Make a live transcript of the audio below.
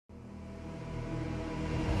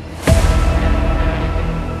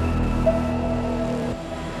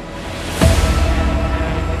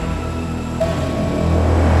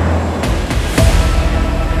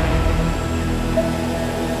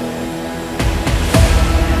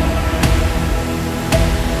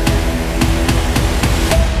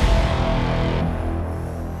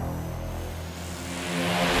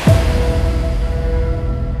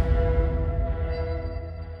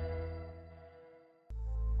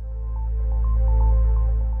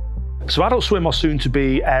So Adult Swim are soon to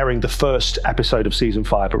be airing the first episode of season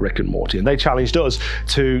 5 of Rick and Morty, and they challenged us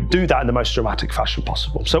to do that in the most dramatic fashion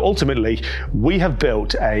possible. So ultimately, we have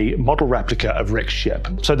built a model replica of Rick's ship.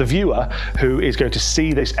 So the viewer who is going to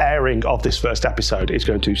see this airing of this first episode is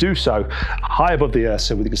going to do so high above the Earth,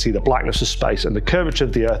 so we can see the blackness of space and the curvature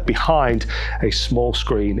of the Earth behind a small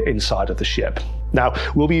screen inside of the ship. Now,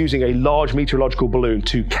 we'll be using a large meteorological balloon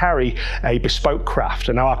to carry a bespoke craft.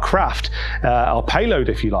 And now our craft, our payload,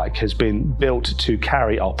 if you like, has been built to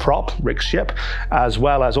carry our prop, Rick's ship, as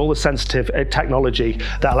well as all the sensitive technology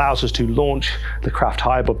that allows us to launch the craft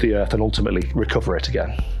high above the Earth and ultimately recover it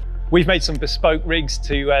again. We've made some bespoke rigs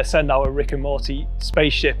to send our Rick and Morty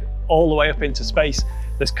spaceship all the way up into space.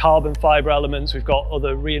 There's carbon fiber elements, we've got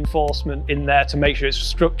other reinforcement in there to make sure it's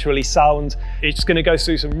structurally sound. It's going to go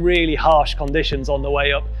through some really harsh conditions on the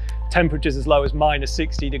way up. Temperatures as low as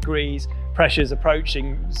 -60 degrees, pressures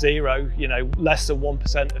approaching zero, you know, less than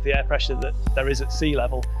 1% of the air pressure that there is at sea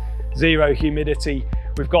level. Zero humidity.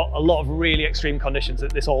 We've got a lot of really extreme conditions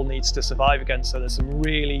that this all needs to survive against. So there's some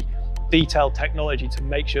really detailed technology to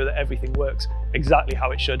make sure that everything works exactly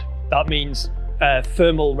how it should. That means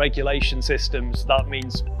thermal regulation systems, that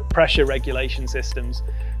means pressure regulation systems,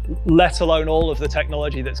 let alone all of the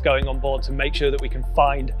technology that's going on board to make sure that we can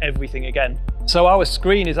find everything again. So our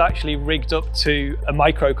screen is actually rigged up to a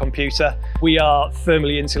microcomputer. We are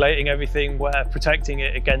thermally insulating everything, we're protecting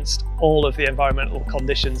it against all of the environmental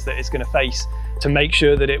conditions that it's going to face to make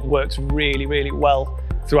sure that it works really, really well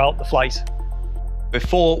throughout the flight.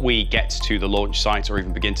 Before we get to the launch site or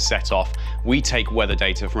even begin to set off, we take weather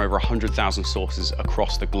data from over 100,000 sources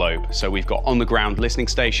across the globe. So we've got on-the-ground listening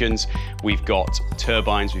stations, we've got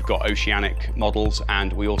turbines, we've got oceanic models,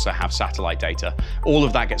 and we also have satellite data. All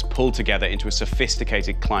of that gets pulled together into a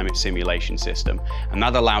sophisticated climate simulation system, and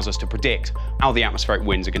that allows us to predict how the atmospheric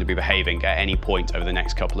winds are going to be behaving at any point over the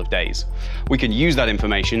next couple of days. We can use that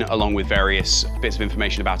information along with various bits of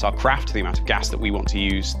information about our craft, the amount of gas that we want to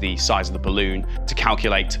use, the size of the balloon, to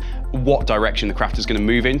calculate what direction the craft is going to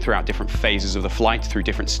move in throughout different phases of the flight, through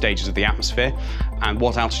different stages of the atmosphere, and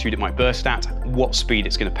what altitude it might burst at, what speed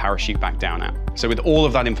it's going to parachute back down at. So with all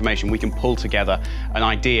of that information, we can pull together an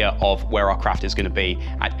idea of where our craft is going to be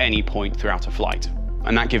at any point throughout a flight.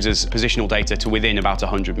 And that gives us positional data to within about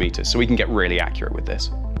 100 meters, so we can get really accurate with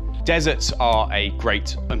this. Deserts are a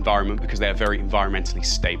great environment because they are very environmentally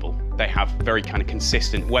stable. They have very kind of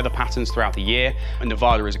consistent weather patterns throughout the year, and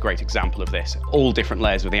Nevada is a great example of this. All different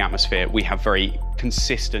layers of the atmosphere, we have very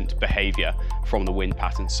consistent behavior from the wind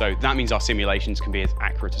patterns. So that means our simulations can be as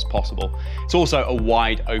accurate as possible. It's also a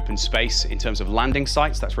wide open space in terms of landing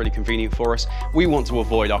sites. That's really convenient for us. We want to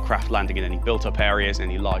avoid our craft landing in any built-up areas,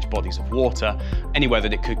 any large bodies of water, anywhere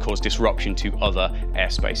that it could cause disruption to other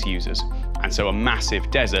airspace users. And so a massive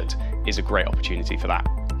desert is a great opportunity for that.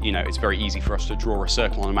 You know, it's very easy for us to draw a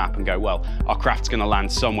circle on a map and go, well, our craft's going to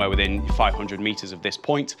land somewhere within 500 meters of this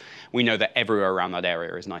point. We know that everywhere around that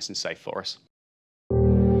area is nice and safe for us.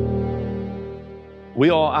 We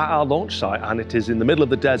are at our launch site, and it is in the middle of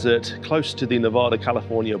the desert, close to the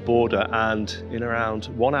Nevada-California border, and in around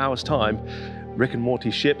 1 hour's time, Rick and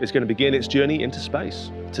Morty's ship is going to begin its journey into space.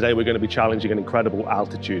 Today we're going to be challenging an incredible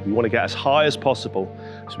altitude. We want to get as high as possible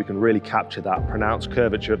so we can really capture that pronounced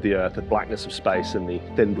curvature of the Earth, the blackness of space, and the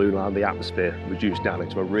thin blue line of the atmosphere reduced down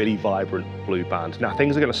into a really vibrant blue band. Now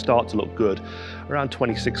things are going to start to look good around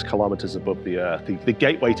 26 kilometers above the Earth. The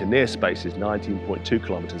gateway to near space is 19.2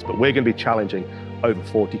 kilometers, but we're going to be challenging over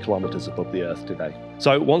 40 kilometers above the Earth today.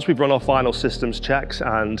 So once we've run our final systems checks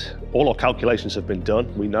and all our calculations have been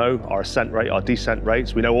done, we know our ascent rate, our descent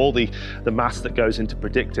rates, we know all the maths that goes into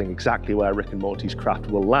predicting exactly where Rick and Morty's craft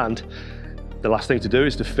will land. The last thing to do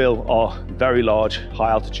is to fill our very large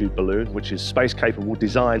high altitude balloon, which is space capable,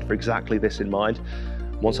 designed for exactly this in mind.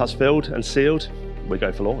 Once that's filled and sealed, we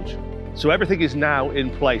go for launch. So everything is now in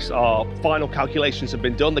place. Our final calculations have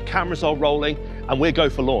been done, the cameras are rolling, and we'll go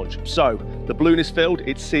for launch. So the balloon is filled,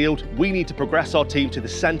 it's sealed. We need to progress our team to the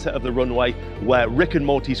center of the runway where Rick and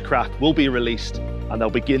Morty's craft will be released and they'll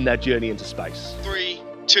begin their journey into space. 3,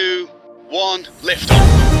 2, 1, lift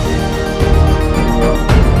off.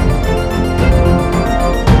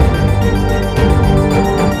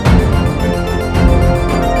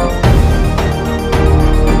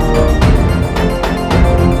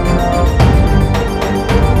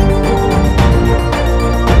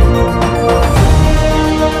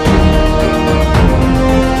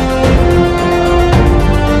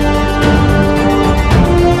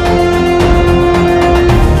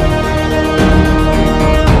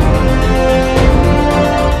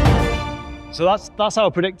 So that's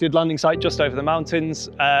our predicted landing site just over the mountains.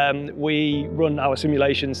 We run our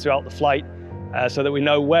simulations throughout the flight. so that we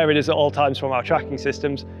know where it is at all times from our tracking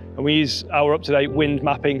systems, and we use our up-to-date wind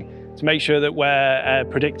mapping to make sure that we're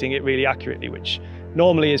predicting it really accurately, which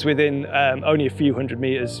normally is within only a few hundred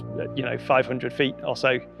meters, 500 feet or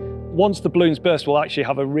so. Once the balloons burst, we'll actually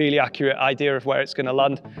have a really accurate idea of where it's going to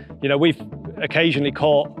land. We've occasionally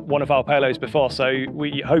caught one of our payloads before, so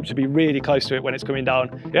we hope to be really close to it when it's coming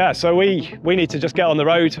down. Yeah, so we need to just get on the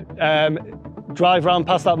road, drive around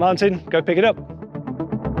past that mountain, go pick it up.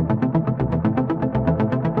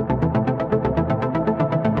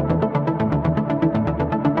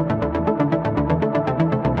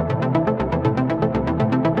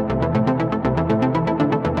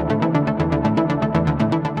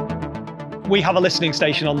 We have a listening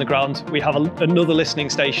station on the ground. We have another listening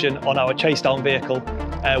station on our chase down vehicle,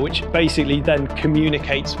 which basically then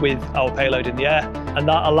communicates with our payload in the air. And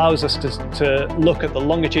that allows us to look at the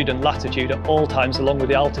longitude and latitude at all times, along with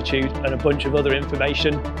the altitude and a bunch of other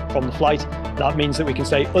information from the flight. That means that we can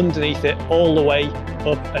stay underneath it all the way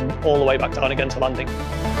up and all the way back down again to landing.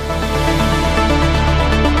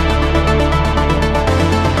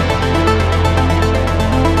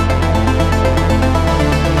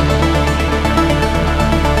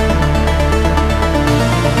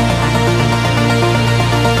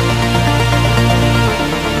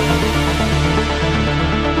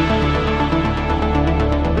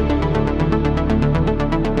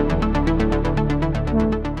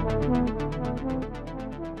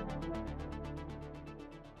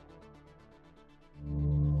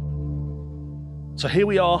 So here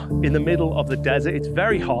we are in the middle of the desert. It's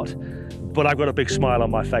very hot, but I've got a big smile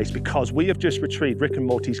on my face because we have just retrieved Rick and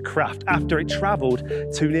Morty's craft after it traveled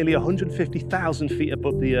to nearly 150,000 feet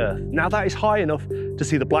above the Earth. Now that is high enough to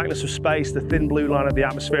see the blackness of space, the thin blue line of the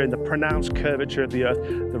atmosphere, and the pronounced curvature of the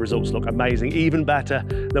Earth. The results look amazing, even better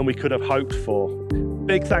than we could have hoped for.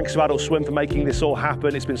 Big thanks to Adult Swim for making this all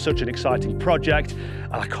happen. It's been such an exciting project,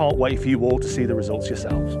 and I can't wait for you all to see the results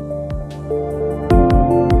yourselves.